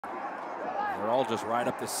They're all just right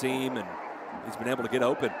up the seam, and he's been able to get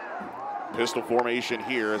open. Pistol formation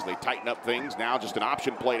here as they tighten up things. Now just an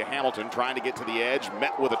option play to Hamilton, trying to get to the edge,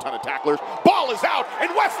 met with a ton of tacklers. Ball is out,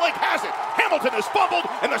 and Westlake has it. Hamilton has fumbled,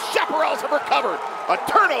 and the Chaparrals have recovered. A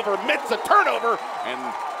turnover amidst a turnover, and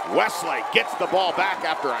Westlake gets the ball back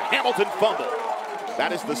after a Hamilton fumble.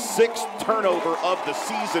 That is the 6th turnover of the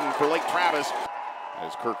season for Lake Travis.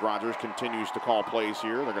 As Kirk Rogers continues to call plays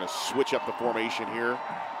here, they're going to switch up the formation here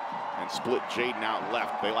and split Jaden out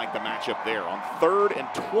left. They like the matchup there. On 3rd and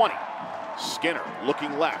 20, Skinner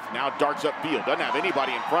looking left, now darts upfield, doesn't have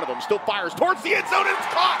anybody in front of him, still fires towards the end zone, and it's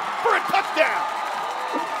caught for a touchdown.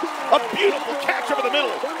 A beautiful catch over the middle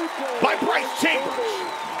by Bryce Chambers.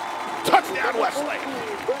 Touchdown, Westlake.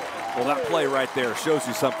 Well, that play right there shows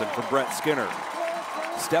you something from Brett Skinner.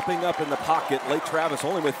 Stepping up in the pocket, Lake Travis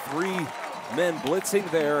only with 3 men blitzing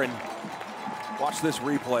there, and watch this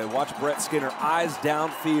replay. Watch Brett Skinner, eyes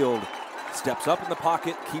downfield, steps up in the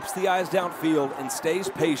pocket, keeps the eyes downfield, and stays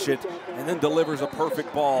patient, and then delivers a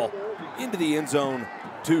perfect ball into the end zone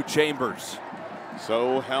to Chambers.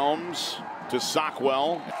 So Helms to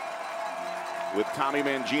Sockwell, with Tommy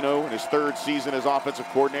Mangino in his 3rd season as offensive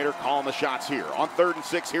coordinator, calling the shots here. On 3rd and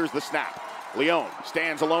 6, here's the snap. Leone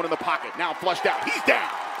stands alone in the pocket, now flushed out, he's down.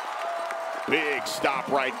 Big stop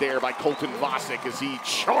right there by Colton Vosick as he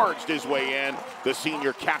charged his way in. The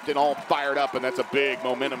senior captain all fired up, and that's a big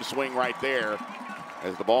momentum swing right there.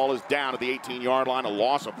 As the ball is down at the 18-yard line, a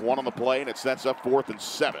loss of 1 on the play, and it sets up 4th and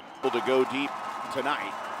 7. Able to go deep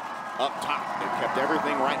tonight. Up top, they've kept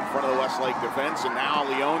everything right in front of the Westlake defense, and now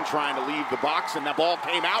Leone trying to leave the box, and the ball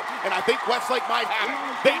came out, and I think Westlake might have it.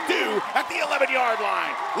 They do at the 11-yard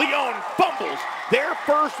line. Leone fumbles. Their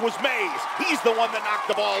first was Mays. He's the one that knocked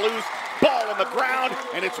the ball loose. Ball on the ground,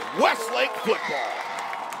 and it's Westlake football.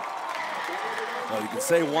 Well, you can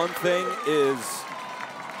say one thing is,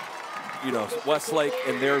 you know, Westlake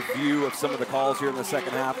and their view of some of the calls here in the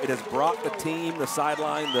second half, it has brought the team, the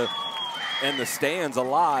sideline, and the stands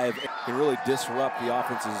alive. It can really disrupt the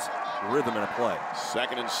offense's rhythm in a play.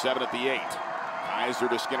 2nd and 7 at the 8. Kaiser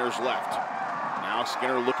to Skinner's left. Now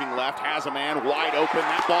Skinner looking left, has a man wide open.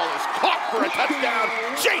 That ball is caught for a touchdown.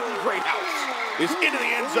 Jaden Greathouse is into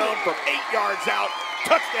the end zone from 8 yards out.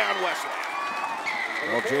 Touchdown, Westlake.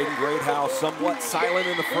 Well, Jaden Greathouse somewhat silent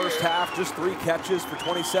in the first half, just 3 catches for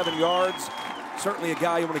 27 yards. Certainly a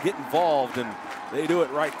guy you want to get involved, and they do it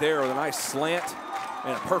right there with a nice slant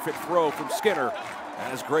and a perfect throw from Skinner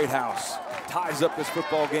as Greathouse ties up this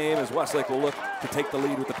football game as Westlake will look to take the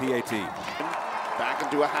lead with the PAT. Back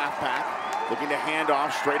into a halfback, looking to hand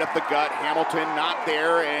off straight up the gut. Hamilton not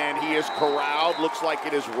there, and he is corralled. Looks like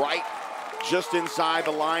it is right just inside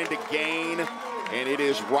the line to gain, and it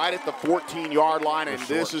is right at the 14-yard line, and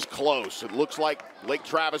this is close. It looks like Lake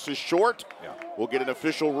Travis is short. Yeah. We'll get an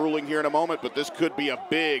official ruling here in a moment, but this could be a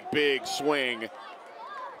big, big swing.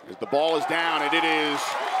 As the ball is down, and it is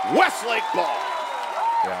Westlake ball.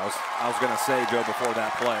 Yeah, I was going to say, Joe, before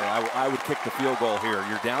that play, I would kick the field goal here.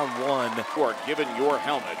 You're down 1. You are given your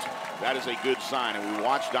helmet. That is a good sign, and we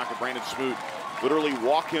watched Dr. Brandon Smoot literally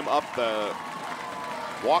walk him up to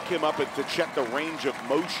check the range of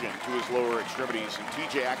motion to his lower extremities, and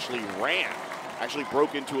TJ actually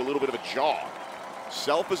broke into a little bit of a jog.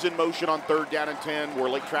 Self is in motion on 3rd down and 10, where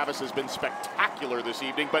Lake Travis has been spectacular this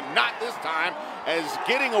evening, but not this time, as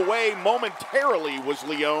getting away momentarily was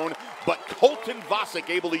Leone, but Colton Vosick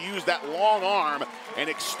able to use that long arm and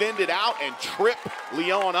extend it out and trip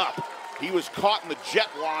Leone up. He was caught in the jet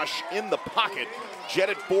wash in the pocket,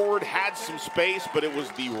 jetted forward, had some space, but it was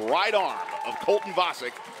the right arm of Colton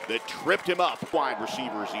Vosick that tripped him up. Wide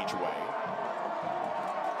receivers each way.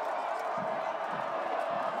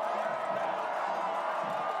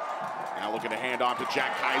 Now looking to hand off to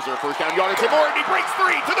Jack Kaiser, 1st down yardage and more, and he breaks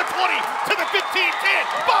 3 to the 20, to the 15, 10,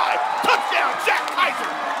 5, touchdown, Jack Kaiser,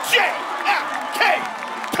 JFK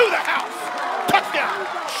to the house, touchdown,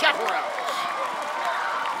 Chaparrals.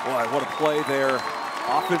 Boy, what a play there.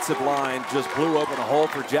 Offensive line just blew open a hole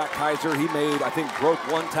for Jack Kaiser. He made, I think, broke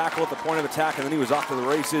 1 tackle at the point of attack, and then he was off to the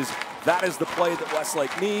races. That is the play that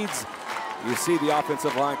Westlake needs. You see the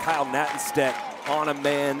offensive line, Kyle Nattenstedt, on a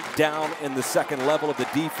man down in the 2nd level of the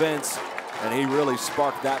defense, and he really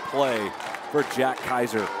sparked that play for Jack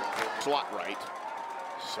Kaiser. Slot right,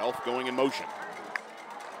 Self going in motion.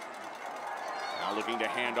 Now looking to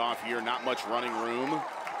hand off here, not much running room.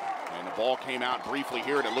 And the ball came out briefly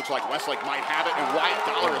here, and it looks like Westlake might have it, and Wyatt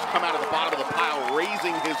Dollar has come out of the bottom of the pile,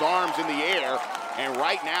 raising his arms in the air. And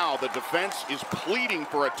right now, the defense is pleading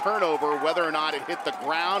for a turnover. Whether or not it hit the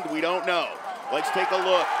ground, we don't know. Let's take a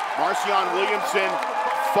look. Marcion Williamson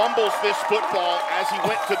fumbles this football as he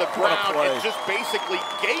went to the ground play. and just basically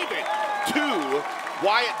gave it to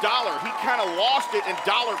Wyatt Dollar. He kind of lost it, and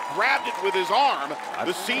Dollar grabbed it with his arm.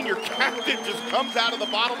 The senior captain just comes out of the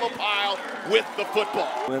bottom of the pile with the football.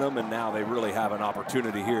 Win them, and now they really have an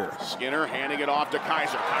opportunity here. Skinner handing it off to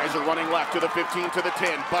Kaiser. Kaiser running left to the 15, to the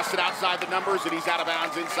 10. Busted outside the numbers, and he's out of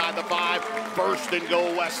bounds inside the 5. First and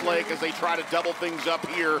goal, Westlake, as they try to double things up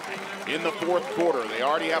here in the fourth quarter. They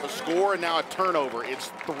already have a score and now a turnover. It's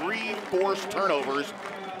 3 forced turnovers,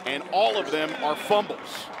 and all of them are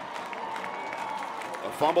fumbles. A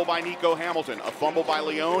fumble by Nico Hamilton, a fumble by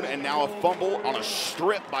Leone, and now a fumble on a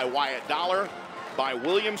strip by Wyatt Dollar, by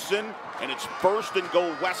Williamson, and it's first and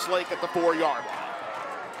goal Westlake at the 4-yard line.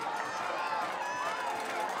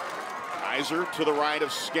 Kaiser to the right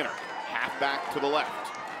of Skinner, halfback to the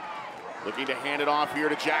left. Looking to hand it off here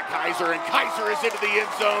to Jack Kaiser, and Kaiser is into the end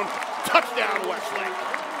zone. Touchdown Westlake.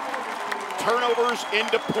 Turnovers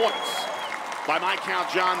into points. By my count,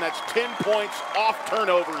 John, that's 10 points off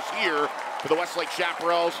turnovers here for the Westlake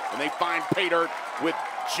Chaparrals, and they find pay dirt with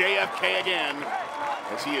JFK again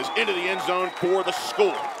as he is into the end zone for the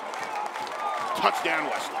score. Touchdown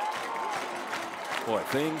Westlake. Boy,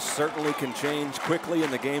 things certainly can change quickly in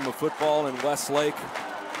the game of football, and Westlake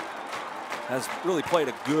has really played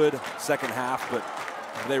a good second half, but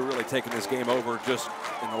they've really taken this game over just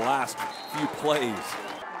in the last few plays.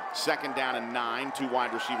 Second down and 9, 2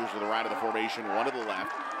 wide receivers to the right of the formation, 1 to the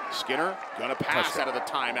left. Skinner gonna pass out of the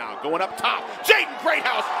timeout. Going up top. Jaden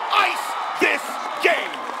Greathouse, ice this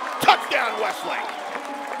game. Touchdown Westlake.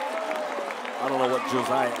 I don't know what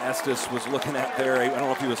Josiah Estes was looking at there. I don't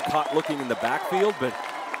know if he was caught looking in the backfield, but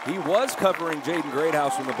he was covering Jaden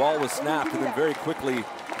Greathouse when the ball was snapped, and then very quickly,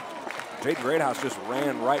 Jaden Greathouse just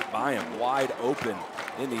ran right by him, wide open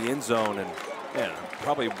in the end zone, and man,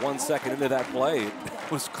 probably 1 second into that play,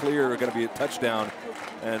 it was clear going to be a touchdown,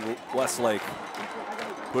 and Westlake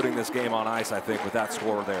putting this game on ice, I think, with that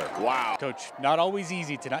score there. Wow. Coach, not always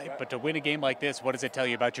easy tonight, but to win a game like this, what does it tell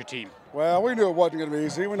you about your team? Well, we knew it wasn't going to be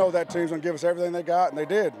easy. We know that team's going to give us everything they got, and they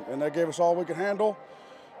did. And they gave us all we could handle.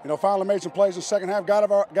 You know, finally made some plays in the second half, got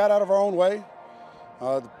out of our own way.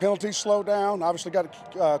 The penalties slowed down. Obviously got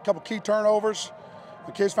a couple key turnovers.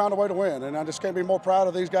 The kids found a way to win, and I just can't be more proud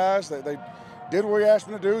of these guys. They did what we asked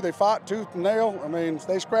them to do. They fought tooth and nail. I mean,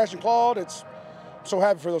 they scratched and clawed. I'm so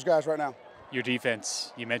happy for those guys right now. Your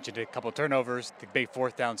defense, you mentioned a couple turnovers, the big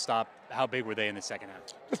 4th down stop. How big were they in the second half?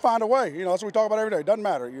 Just find a way. You know, that's what we talk about every day. It doesn't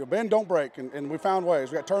matter. You bend, don't break, and we found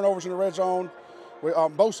ways. We got turnovers in the red zone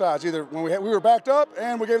on both sides. Either when we were backed up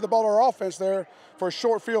and we gave the ball to our offense there for a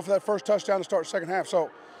short field for that first touchdown to start the second half.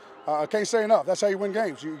 So I can't say enough. That's how you win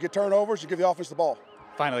games. You get turnovers, you give the offense the ball.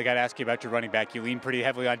 Finally, got to ask you about your running back. You leaned pretty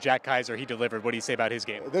heavily on Jack Kaiser. He delivered. What do you say about his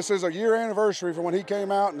game? This is a year anniversary from when he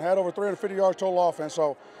came out and had over 350 yards total offense.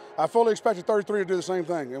 So I fully expected 33 to do the same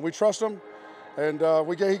thing, and we trust him. And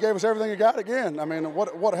he gave us everything he got again. I mean,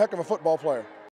 what a heck of a football player.